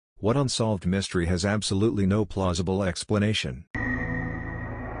What unsolved mystery has absolutely no plausible explanation?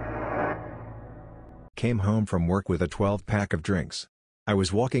 Came home from work with a 12-pack of drinks. I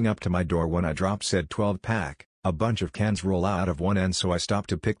was walking up to my door when I dropped said 12-pack, a bunch of cans roll out of one end, so I stopped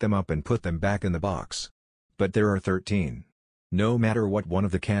to pick them up and put them back in the box. But there are 13. No matter what one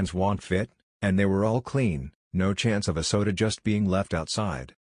of the cans won't fit, and they were all clean, no chance of a soda just being left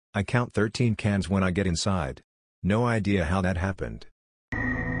outside. I count 13 cans when I get inside. No idea how that happened.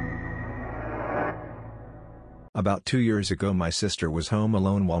 About 2 years ago my sister was home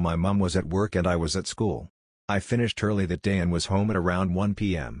alone while my mom was at work and I was at school. I finished early that day and was home at around 1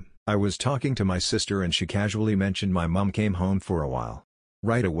 p.m. I was talking to my sister and she casually mentioned my mom came home for a while.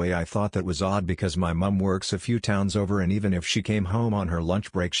 Right away I thought that was odd because my mom works a few towns over and even if she came home on her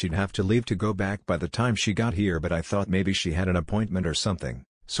lunch break she'd have to leave to go back by the time she got here, but I thought maybe she had an appointment or something,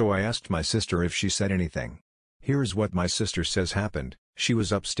 so I asked my sister if she said anything. Here's what my sister says happened. She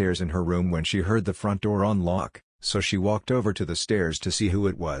was upstairs in her room when she heard the front door unlock, so she walked over to the stairs to see who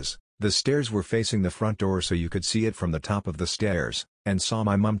it was. The stairs were facing the front door so you could see it from the top of the stairs, and saw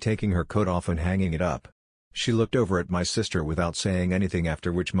my mom taking her coat off and hanging it up. She looked over at my sister without saying anything,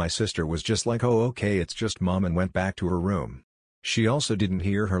 after which my sister was just like, "Oh okay, it's just mom," and went back to her room. She also didn't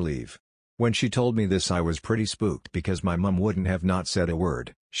hear her leave. When she told me this I was pretty spooked because my mom wouldn't have not said a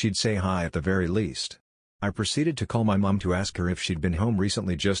word, she'd say hi at the very least. I proceeded to call my mom to ask her if she'd been home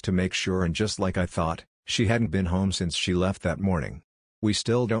recently just to make sure, and just like I thought, she hadn't been home since she left that morning. We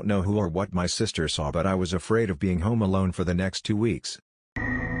still don't know who or what my sister saw, but I was afraid of being home alone for the next 2 weeks.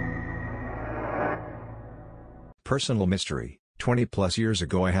 Personal mystery. 20+ years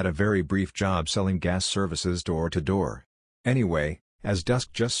ago I had a very brief job selling gas services door to door. Anyway, as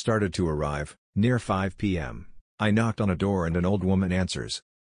dusk just started to arrive, near 5 p.m., I knocked on a door and an old woman answers.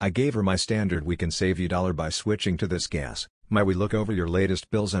 I gave her my standard "we can save you $1 by switching to this gas, might we look over your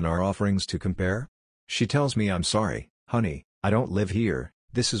latest bills and our offerings to compare?" She tells me, "I'm sorry, honey, I don't live here,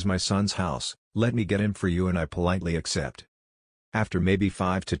 this is my son's house, let me get him for you," and I politely accept. After maybe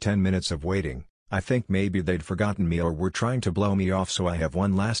 5 to 10 minutes of waiting, I think maybe they'd forgotten me or were trying to blow me off, so I have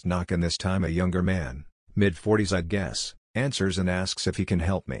one last knock, and this time a younger man, mid-40s I'd guess, answers and asks if he can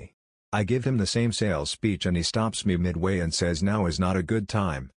help me. I give him the same sales speech and he stops me midway and says now is not a good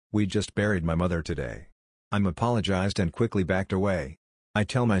time, we just buried my mother today. I'm apologized and quickly backed away. I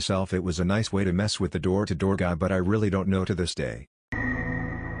tell myself it was a nice way to mess with the door-to-door guy, but I really don't know to this day.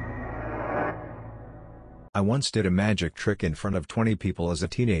 I once did a magic trick in front of 20 people as a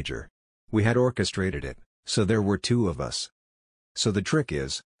teenager. We had orchestrated it, so there were 2 of us. So the trick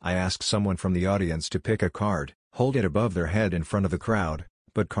is, I ask someone from the audience to pick a card, hold it above their head in front of the crowd,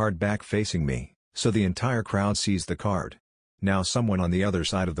 but card back facing me, so the entire crowd sees the card. Now someone on the other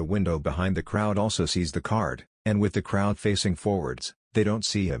side of the window behind the crowd also sees the card, and with the crowd facing forwards, they don't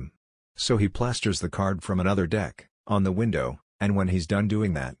see him. So he plasters the card from another deck on the window, and when he's done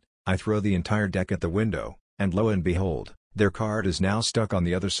doing that, I throw the entire deck at the window, and lo and behold, their card is now stuck on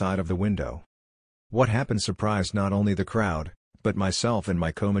the other side of the window. What happened surprised not only the crowd, but myself and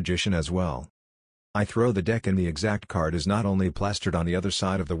my co-magician as well. I throw the deck and the exact card is not only plastered on the other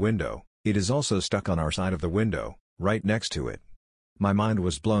side of the window, it is also stuck on our side of the window, right next to it. My mind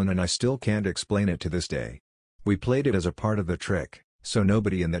was blown and I still can't explain it to this day. We played it as a part of the trick, so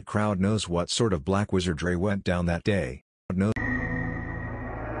nobody in that crowd knows what sort of black wizardry went down that day.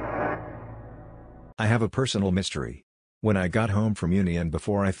 I have a personal mystery. When I got home from uni and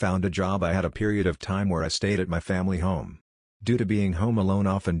before I found a job, I had a period of time where I stayed at my family home. Due to being home alone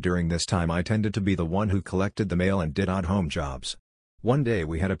often during this time, I tended to be the one who collected the mail and did odd home jobs. One day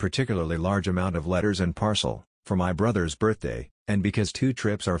we had a particularly large amount of letters and parcel, for my brother's birthday, and because 2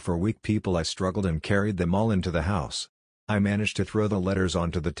 trips are for weak people I struggled and carried them all into the house. I managed to throw the letters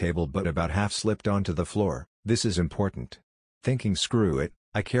onto the table, but about half slipped onto the floor. This is important. Thinking screw it,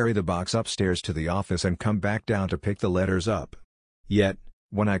 I carry the box upstairs to the office and come back down to pick the letters up. Yet,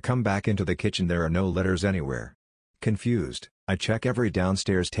 when I come back into the kitchen there are no letters anywhere. Confused, I check every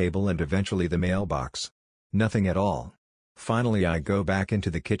downstairs table and eventually the mailbox. Nothing at all. Finally I go back into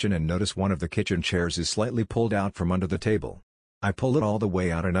the kitchen and notice one of the kitchen chairs is slightly pulled out from under the table. I pull it all the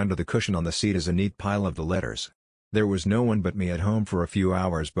way out and under the cushion on the seat is a neat pile of the letters. There was no one but me at home for a few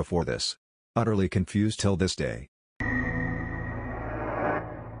hours before this. Utterly confused till this day.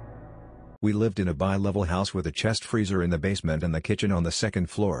 We lived in a bi-level house with a chest freezer in the basement and the kitchen on the 2nd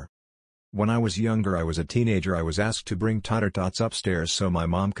floor. When I was younger, I was a teenager, I was asked to bring tater tots upstairs so my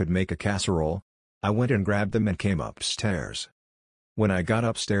mom could make a casserole. I went and grabbed them and came upstairs. When I got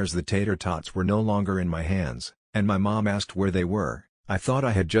upstairs the tater tots were no longer in my hands, and my mom asked where they were. I thought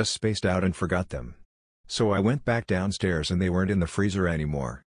I had just spaced out and forgot them. So I went back downstairs and they weren't in the freezer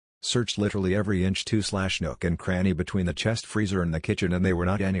anymore. Searched literally every inch nook and cranny between the chest freezer and the kitchen and they were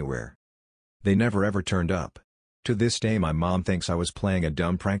not anywhere. They never ever turned up. To this day my mom thinks I was playing a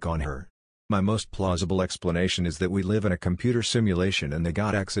dumb prank on her. My most plausible explanation is that we live in a computer simulation and they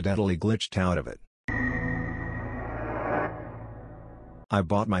got accidentally glitched out of it. I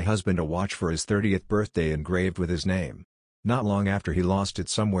bought my husband a watch for his 30th birthday engraved with his name. Not long after he lost it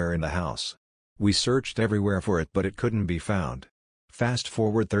somewhere in the house. We searched everywhere for it but it couldn't be found. Fast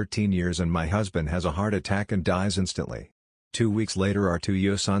forward 13 years and my husband has a heart attack and dies instantly. 2 weeks later our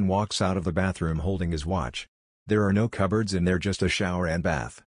 2-year son walks out of the bathroom holding his watch. There are no cupboards in there, just a shower and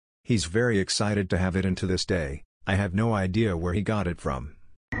bath. He's very excited to have it and to this day, I have no idea where he got it from.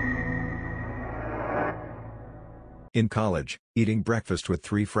 In college, eating breakfast with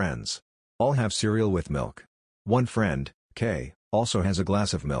 3 friends. All have cereal with milk. One friend, K, also has a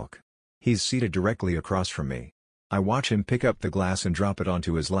glass of milk. He's seated directly across from me. I watch him pick up the glass and drop it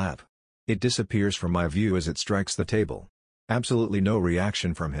onto his lap. It disappears from my view as it strikes the table. Absolutely no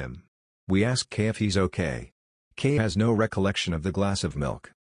reaction from him. We ask K if he's okay. K has no recollection of the glass of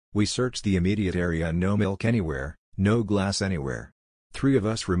milk. We search the immediate area and no milk anywhere, no glass anywhere. 3 of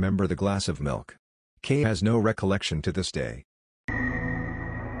us remember the glass of milk. K has no recollection to this day.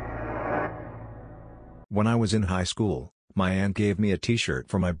 When I was in high school, my aunt gave me a t-shirt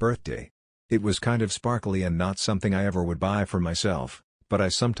for my birthday. It was kind of sparkly and not something I ever would buy for myself, but I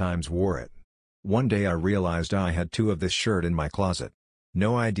sometimes wore it. One day I realized I had 2 of this shirt in my closet.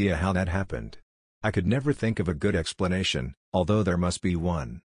 No idea how that happened. I could never think of a good explanation, although there must be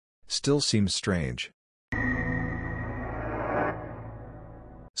one. Still seems strange.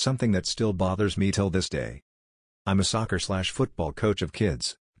 Something that still bothers me till this day. I'm a soccer/football coach of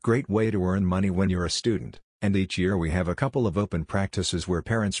kids, great way to earn money when you're a student. And each year we have a couple of open practices where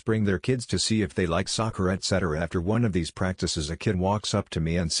parents bring their kids to see if they like soccer, etc. After one of these practices a kid walks up to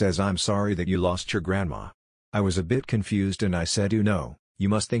me and says, "I'm sorry that you lost your grandma." I was a bit confused and I said, you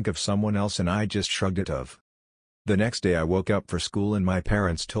must think of someone else," and I just shrugged it off. The next day I woke up for school and my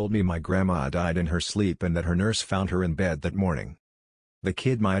parents told me my grandma died in her sleep and that her nurse found her in bed that morning. The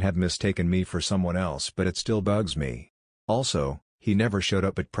kid might have mistaken me for someone else but it still bugs me. Also, he never showed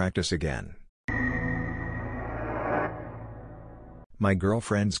up at practice again. My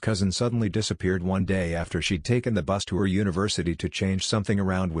girlfriend's cousin suddenly disappeared one day after she'd taken the bus to her university to change something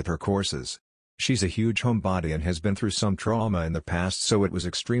around with her courses. She's a huge homebody and has been through some trauma in the past, so it was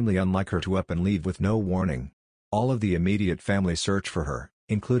extremely unlike her to up and leave with no warning. All of the immediate family searched for her,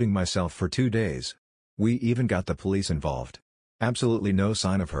 including myself, for 2 days. We even got the police involved. Absolutely no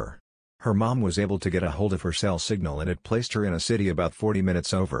sign of her. Her mom was able to get a hold of her cell signal and it placed her in a city about 40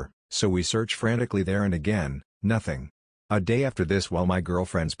 minutes over, so we searched frantically there and again, nothing. A day after this, while my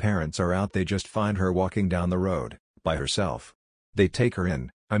girlfriend's parents are out, they just find her walking down the road, by herself. They take her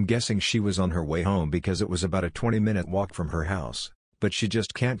in. I'm guessing she was on her way home because it was about a 20-minute walk from her house, but she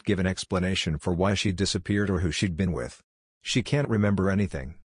just can't give an explanation for why she'd disappeared or who she'd been with. She can't remember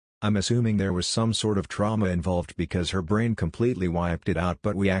anything. I'm assuming there was some sort of trauma involved because her brain completely wiped it out,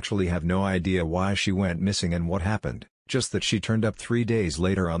 but we actually have no idea why she went missing and what happened, just that she turned up 3 days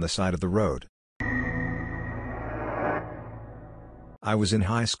later on the side of the road. I was in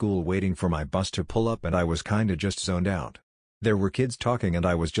high school waiting for my bus to pull up and I was kinda just zoned out. There were kids talking and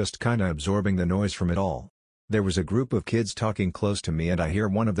I was just kinda absorbing the noise from it all. There was a group of kids talking close to me and I hear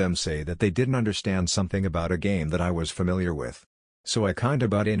one of them say that they didn't understand something about a game that I was familiar with. So I kinda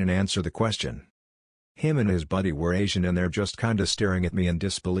butt in and answer the question. Him and his buddy were Asian and they're just kinda staring at me in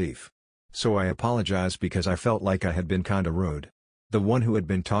disbelief. So I apologized because I felt like I had been kinda rude. The one who had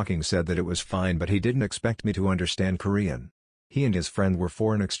been talking said that it was fine but he didn't expect me to understand Korean. He and his friend were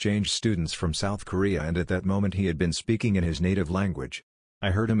foreign exchange students from South Korea and at that moment he had been speaking in his native language.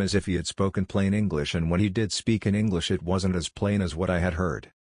 I heard him as if he had spoken plain English, and when he did speak in English it wasn't as plain as what I had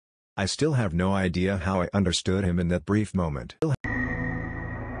heard. I still have no idea how I understood him in that brief moment.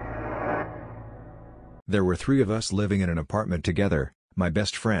 There were 3 of us living in an apartment together, my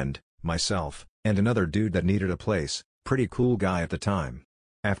best friend, myself, and another dude that needed a place, pretty cool guy at the time.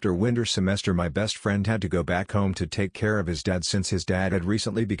 After winter semester my best friend had to go back home to take care of his dad since his dad had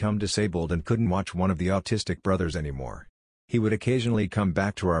recently become disabled and couldn't watch one of the autistic brothers anymore. He would occasionally come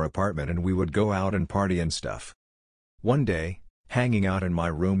back to our apartment and we would go out and party and stuff. One day, hanging out in my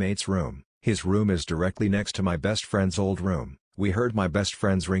roommate's room, his room is directly next to my best friend's old room, we heard my best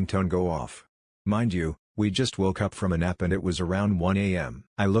friend's ringtone go off. Mind you, we just woke up from a nap and it was around 1 a.m.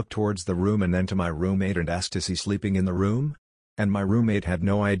 I looked towards the room and then to my roommate and asked, "Is he sleeping in the room?" And my roommate had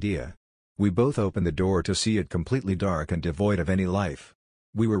no idea. We both opened the door to see it completely dark and devoid of any life.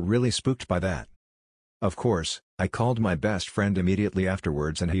 We were really spooked by that. Of course, I called my best friend immediately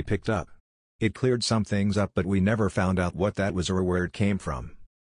afterwards and he picked up. It cleared some things up, but we never found out what that was or where it came from.